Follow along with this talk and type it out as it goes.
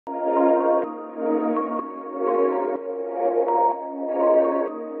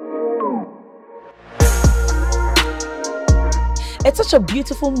It's such a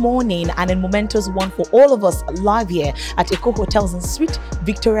beautiful morning and a momentous one for all of us live here at Eco Hotels and Suite,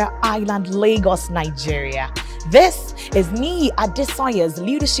 Victoria Island, Lagos, Nigeria. This is Niyi Adesanya's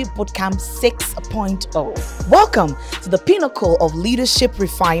Leadership Bootcamp 6.0. Welcome to the pinnacle of leadership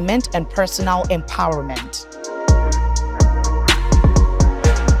refinement and personal empowerment.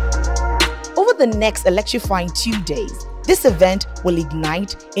 Over the next electrifying 2 days, this event will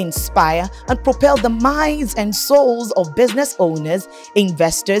ignite, inspire, and propel the minds and souls of business owners,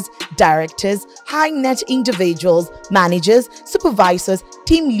 investors, directors, high-net individuals, managers, supervisors,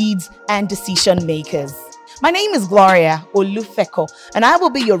 team leads, and decision makers. My name is Gloria Olufeko, and I will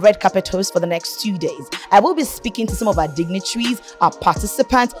be your red carpet host for the next 2 days. I will be speaking to some of our dignitaries, our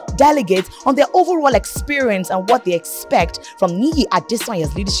participants, delegates on their overall experience and what they expect from Niyi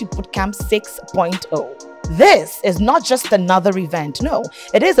Adesanya's Leadership Bootcamp 6.0. This is not just another event. No,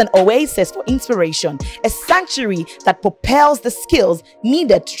 it is an oasis for inspiration, a sanctuary that propels the skills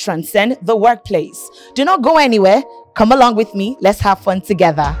needed to transcend the workplace. Do not go anywhere. Come along with me. Let's have fun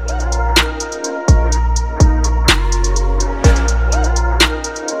together.